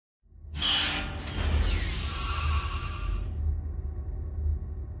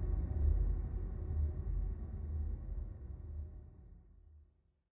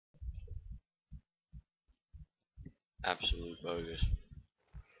Absolute bogus.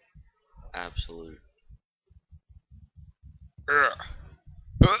 Absolute. Ugh.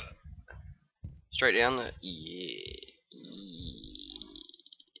 Straight down the. Yeah.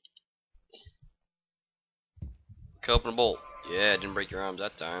 Open a bolt. Yeah, didn't break your arms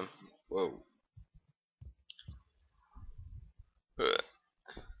that time. Whoa.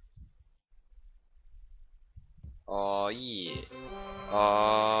 Oh yeah.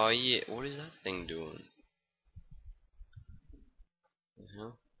 Oh yeah. What is that thing doing? The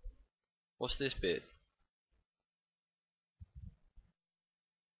hell? What's this bit?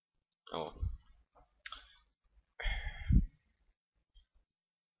 Oh.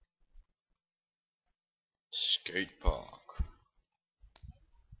 Skate park.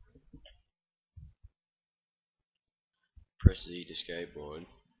 Press Z to skateboard.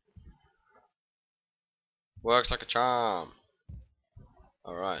 Works like a charm.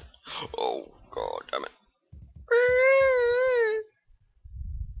 Alright. Oh god damn it.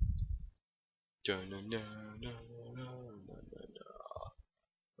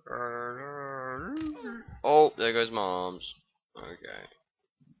 Oh, there goes mom's. Okay.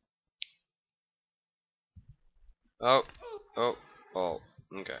 Oh, oh, oh.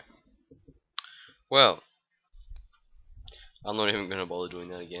 Okay. Well, I'm not even gonna bother doing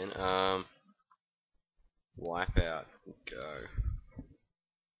that again. Wipe out. Go.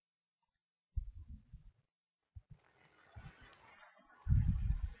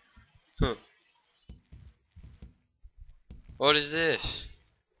 Huh. What is this?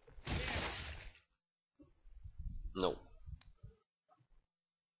 No.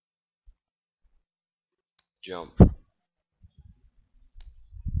 Jump.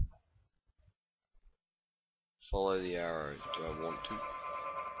 Follow the arrow. Do I want to?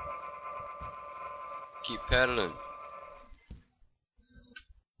 Keep pedaling.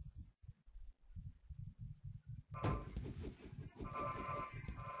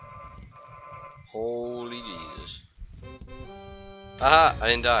 Holy Jesus. Aha! I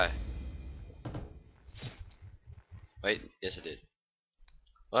didn't die. Wait, yes I did.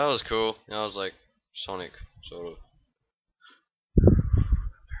 Well, that was cool. That was like Sonic, sort of.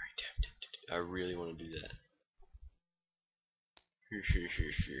 Very tempted. I really want to do that.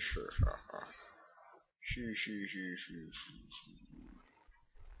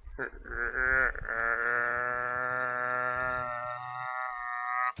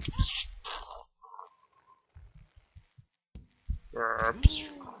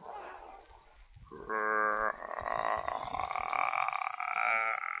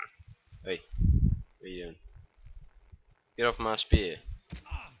 Hey, what are you doing? Get off my spear.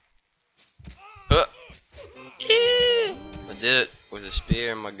 Huh. I did it with a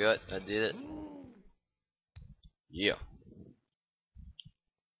spear in my gut. I did it. Yeah.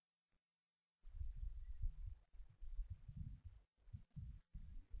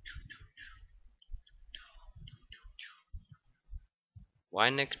 Why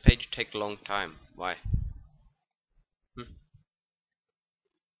next page take a long time? Why?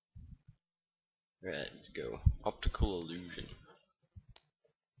 Right, let's go. Optical illusion.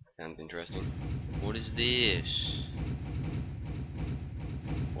 Sounds interesting. What is this?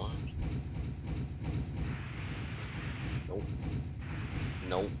 What? Nope.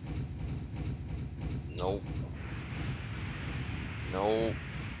 Nope. Nope. Nope.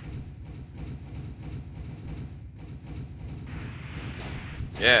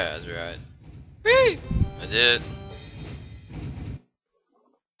 Yeah, that's right. Whee! I did it.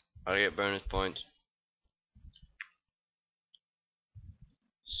 I get bonus points.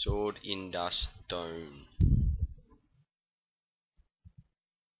 Sword in the stone.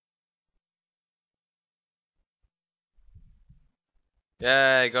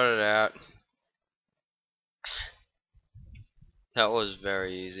 Yeah, I got it out. That was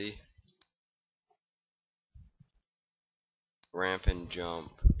very easy. Ramp and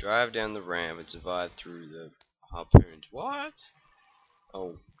jump. Drive down the ramp and survive through the harpoons. What?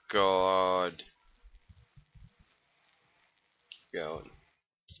 Oh god. Keep going.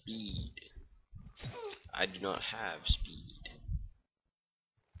 Speed. I do not have speed.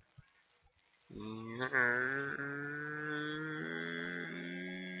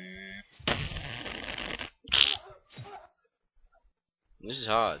 This is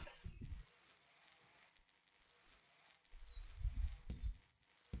hard.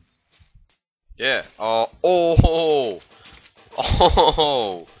 Yeah. Oh. Oh.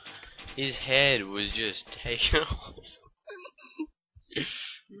 Oh. His head was just taken off.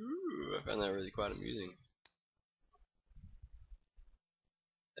 Ooh, I found that really quite amusing.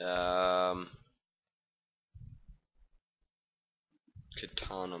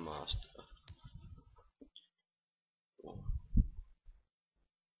 Katana Master.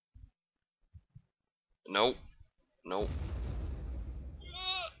 Nope. Nope.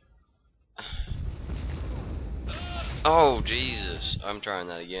 Oh, Jesus. I'm trying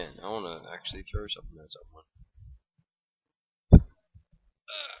that again. I want to actually throw something at someone.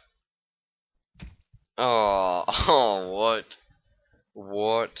 Oh, oh, what?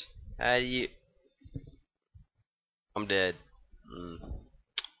 What? How do you... I'm dead.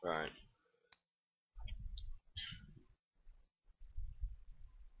 Right.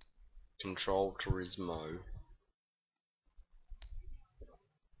 Control Turismo.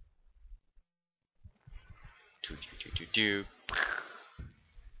 Do.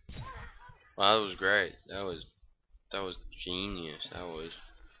 Wow, that was great. That was genius. That was.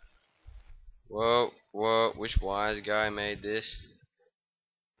 Whoa, whoa! Which wise guy made this?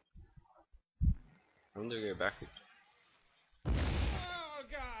 I'm gonna go backwards. Oh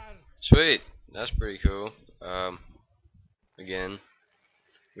God! Sweet. That's pretty cool. Again,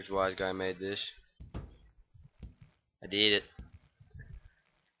 which wise guy made this? I did it.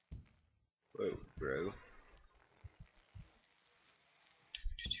 Whoa, bro.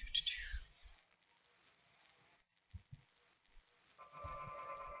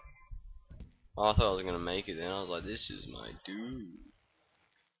 Oh, I thought I was gonna make it. Then I was like, "This is my dude."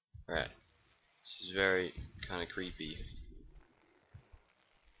 Alright. This is very kind of creepy.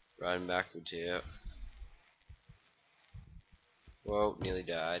 Riding backwards here. Whoa, nearly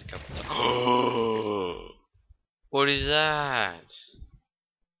died. Couple times. What is that?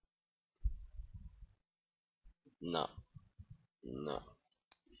 No. No.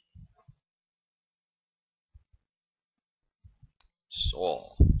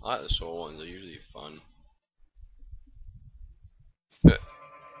 Saw. I like the saw ones, they're usually fun.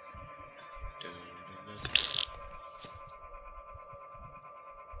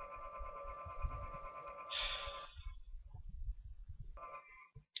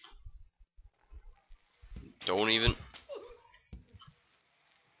 Don't even.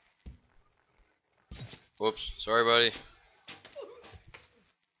 Whoops, sorry buddy.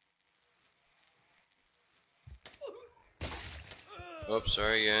 Oops,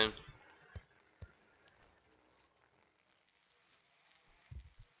 sorry again.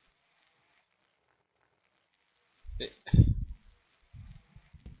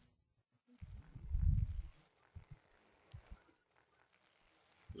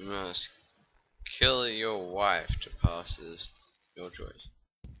 You must kill your wife to pass this. Your choice.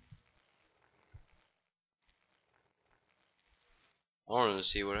 I wanted to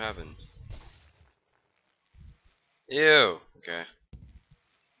see what happened. Ew. Okay.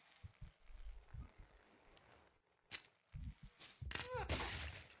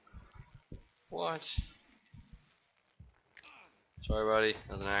 What? Sorry buddy,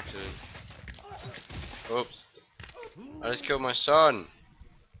 that was an accident. Oops. I just killed my son.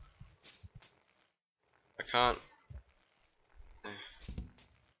 I can't.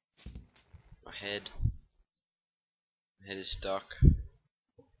 My head. My head is stuck.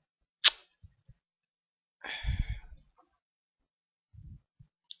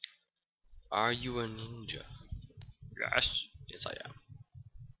 Are you a ninja? Yes. Yes, I am.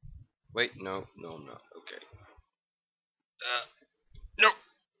 Wait, no, no, no. Okay. No.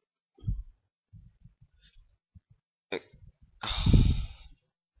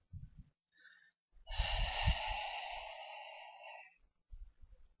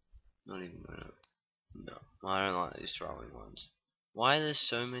 Not even gonna. No, I don't like these throwing ones. Why are there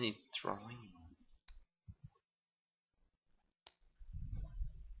so many throwing ones?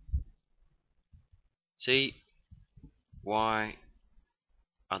 See, why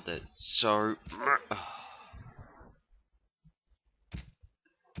are there so?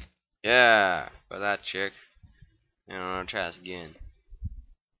 Yeah, got that chick. And I'm gonna try this again.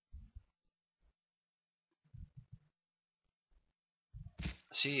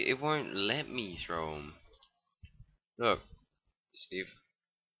 See, it won't let me throw them. Look, Steve.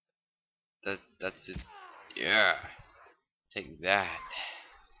 That's it. Yeah, take that.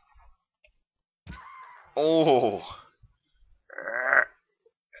 Oh,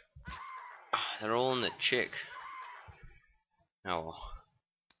 they're all in the chick. Oh.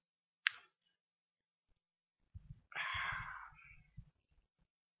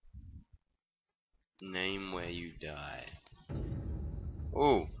 Name where you die.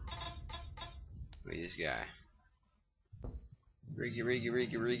 Oh, look at this guy. Rig it, rig it,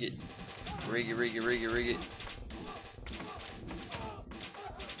 rig it, rig it. Rig it, rig it, rig it, rig it.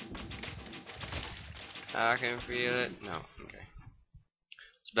 I can feel it. No, okay.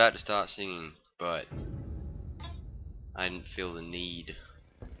 It's about to start singing, but I didn't feel the need.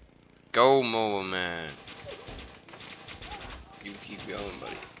 Go, Moa Man. You keep going,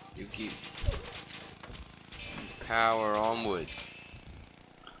 buddy. You keep. power onward.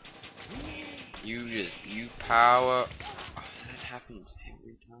 You power. Oh, that happens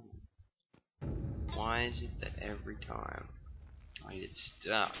every time. Why is it that every time I get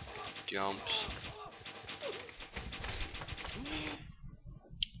stuck? Jumps.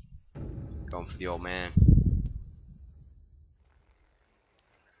 Going for the old man.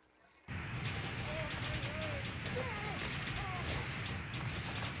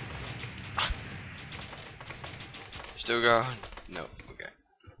 Still going? No. Okay.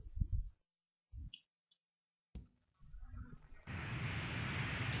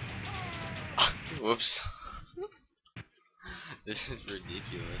 Whoops. This is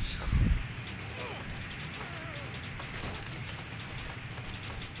ridiculous.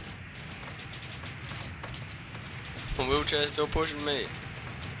 Wheelchair's still pushing me.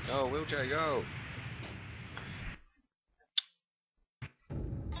 Go, wheelchair, go.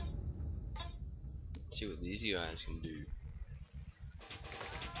 Let's see what these guys can do.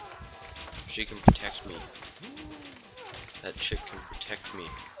 She can protect me. That chick can protect me.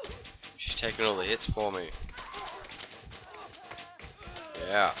 She's taking all the hits for me.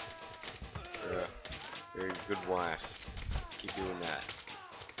 Yeah. Very good wife. Keep doing that.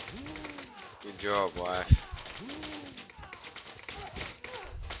 Good job, wife.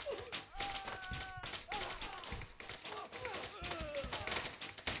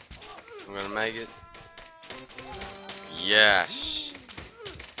 I'm gonna make it. Yes.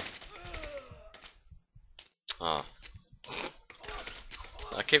 Oh.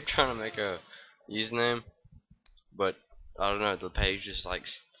 I keep trying to make a username, but I don't know, the page just like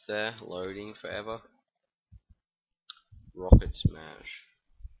sits there loading forever. Rocket Smash.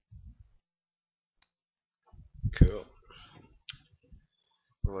 Cool.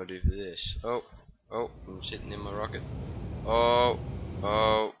 What do I do for this? Oh, I'm sitting in my rocket. Oh,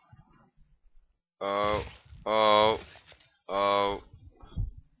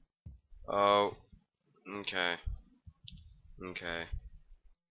 okay.